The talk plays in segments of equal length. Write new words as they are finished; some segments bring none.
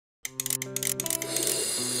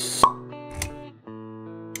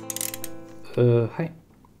Hi,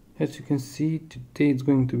 as you can see, today it's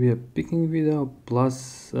going to be a picking video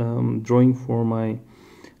plus drawing for my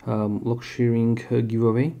lock sharing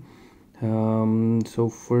giveaway. So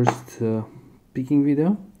first picking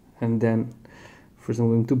video, and then first I'm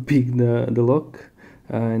going to pick the lock,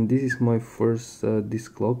 and this is my first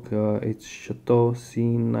disc lock. It's Chateau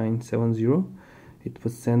C970. It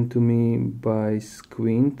was sent to me by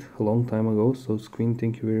Squint a long time ago, so Squint,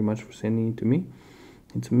 thank you very much for sending it to me.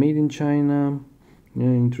 It's made in China. Yeah,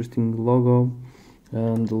 interesting logo,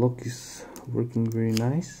 and the lock is working very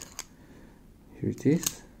nice. Here it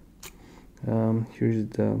is. Here's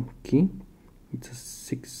the key. It's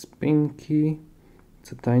a 6-pin key.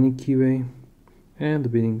 It's a tiny keyway, and the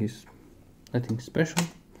beading is nothing special.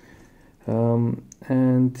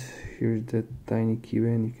 And here's the tiny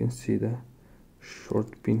keyway, and you can see the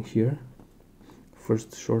short pin here,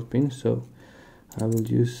 first short pin. So I will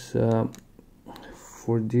use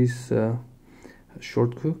for this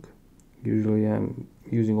short hook. Usually I'm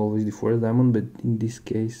using always the forest diamond, but in this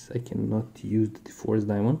case I cannot use the forest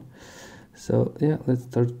diamond. So yeah, let's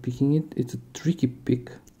start picking it. It's a tricky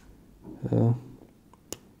pick. We'll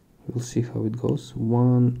see how it goes.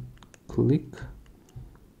 One click,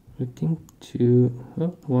 I think. Two,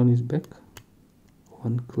 oh, one is back.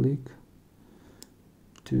 One click.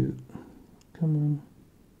 Two, come on.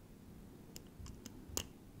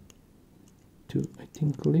 Two, I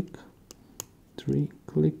think, click. Three,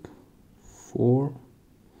 click. Four,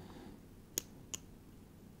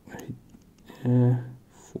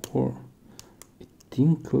 four, I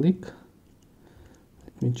think, click.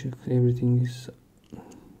 Let me check everything is,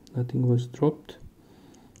 nothing was dropped.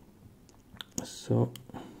 So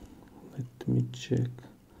let me check.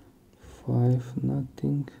 Five,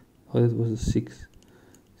 nothing. Oh, that was a six.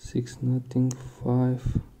 Six, nothing.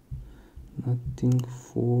 Five, nothing.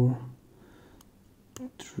 Four,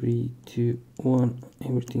 3, 2, 1.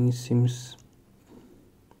 Everything seems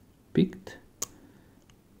picked.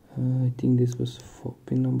 I think this was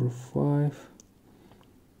pin number 5.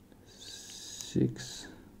 6. I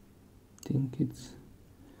think it's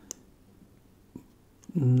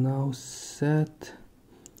now set,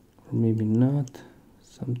 or maybe not.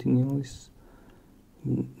 Something else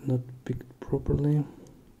not picked properly.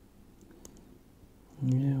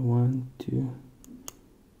 Yeah, 1, 2,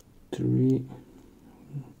 3.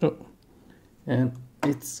 Oh, and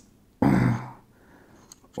it's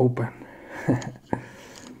open.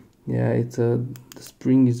 Yeah, it's the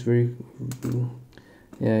spring is very,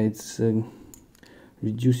 yeah, it's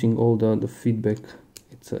reducing all the feedback.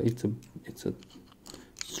 It's a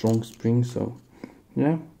strong spring, so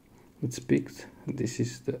yeah, it's picked. This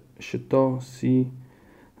is the Chateau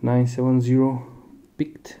C970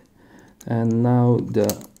 picked, and now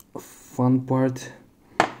the fun part.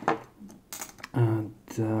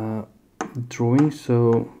 Drawing,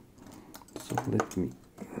 so let me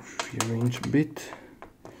rearrange a bit.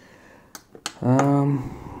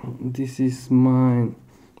 This is my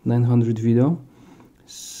 900 video,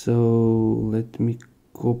 so let me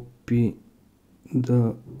copy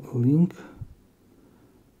the link,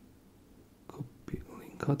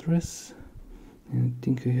 address, and I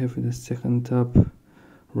think I have the second tab,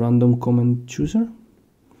 random comment chooser.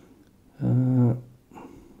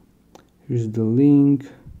 Here's the link.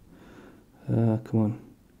 Come on,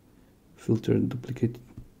 filter, duplicate.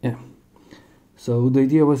 Yeah. So the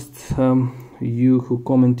idea was you who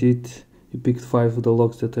commented, you picked 5 of the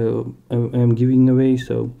locks that I am giving away.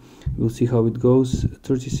 So we'll see how it goes.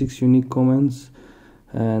 36 unique comments,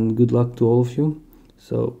 and good luck to all of you.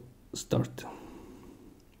 So start.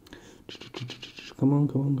 Come on,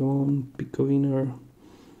 come on, come on. Pick a winner.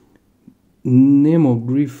 Nemo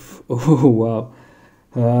Griff. Oh wow.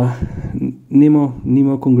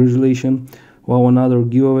 Nemo, congratulations. Wow, another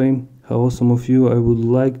giveaway. How awesome of you. I would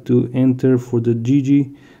like to enter for the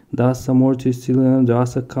GG, the Asa Mortis cylinder, the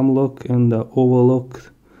Asa Cam lock, and the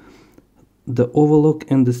Overlock,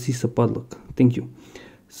 and the Sisa padlock. Thank you.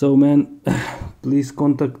 So man, please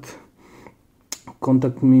contact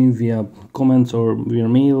me via comments or via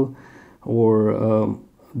mail or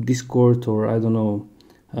Discord, or I don't know,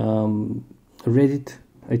 Reddit.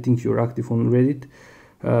 I think you're active on Reddit.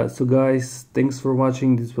 So guys, thanks for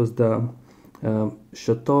watching. This was the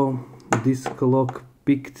Chateau disc lock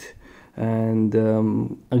picked, and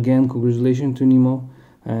again, congratulations to Nemo,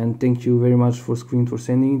 and thank you very much for Squint for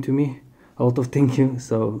sending it to me. A lot of thank you.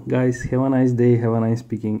 So guys, have a nice day, have a nice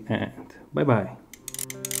picking, and bye bye.